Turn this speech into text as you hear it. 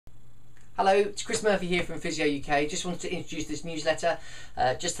Hello, it's Chris Murphy here from PhysioUK. Just wanted to introduce this newsletter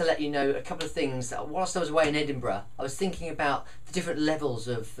just to let you know a couple of things. Whilst I was away in Edinburgh, I was thinking about the different levels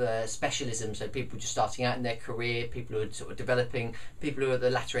of specialism. So people just starting out in their career, people who are sort of developing, people who are at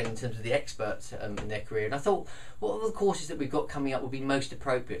the latter end in terms of the experts in their career. And I thought, what are the courses that we've got coming up would be most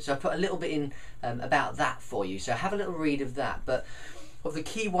appropriate? So I put a little bit in about that for you. So have a little read of that. But of the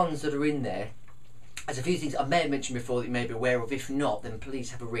key ones that are in there, there's a few things I may have mentioned before that you may be aware of. If not, then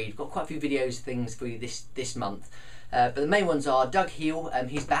please have a read. We've got quite a few videos, things for you this month. But the main ones are Doug Heel.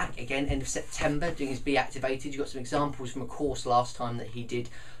 He's back again, end of September, doing his Be Activated. You've got some examples from a course last time that he did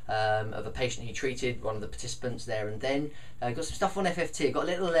of a patient he treated, one of the participants there and then. Got some stuff on FFT. Got a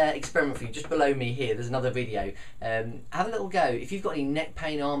little experiment for you just below me here. There's another video. Have a little go. If you've got any neck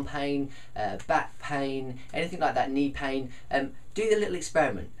pain, arm pain, back pain, anything like that, knee pain, do the little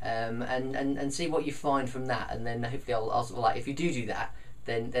experiment and see what you find from that. And then hopefully I'll sort of like, if you do that,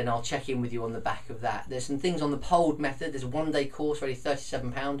 then I'll check in with you on the back of that. There's some things on the POLD method. There's a one-day course, only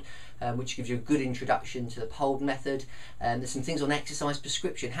 £37, which gives you a good introduction to the POLD method. There's some things on exercise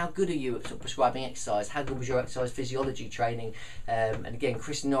prescription. How good are you at sort of prescribing exercise? How good was your exercise physiology training? And again,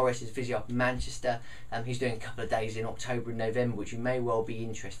 Chris Norris is physio up in Manchester. He's doing a couple of days in October and November, which you may well be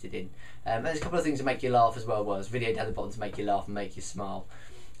interested in. And there's a couple of things to make you laugh as well. There's a video down the bottom to make you laugh and make you smile.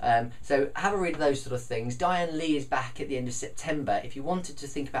 So have a read of those sort of things. Diane Lee is back at the end of September. If you wanted to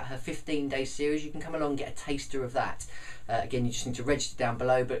think about her 15-day series, you can come along and get a taster of that. Again, you just need to register down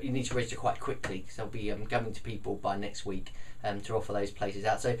below, but you need to register quite quickly because I'll be going to people by next week to offer those places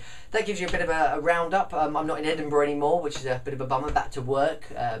out. So that gives you a bit of a roundup. I'm not in Edinburgh anymore, which is a bit of a bummer. Back to work,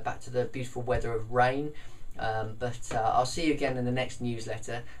 back to the beautiful weather of rain. But I'll see you again in the next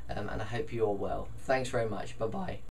newsletter, and I hope you're all well. Thanks very much. Bye-bye.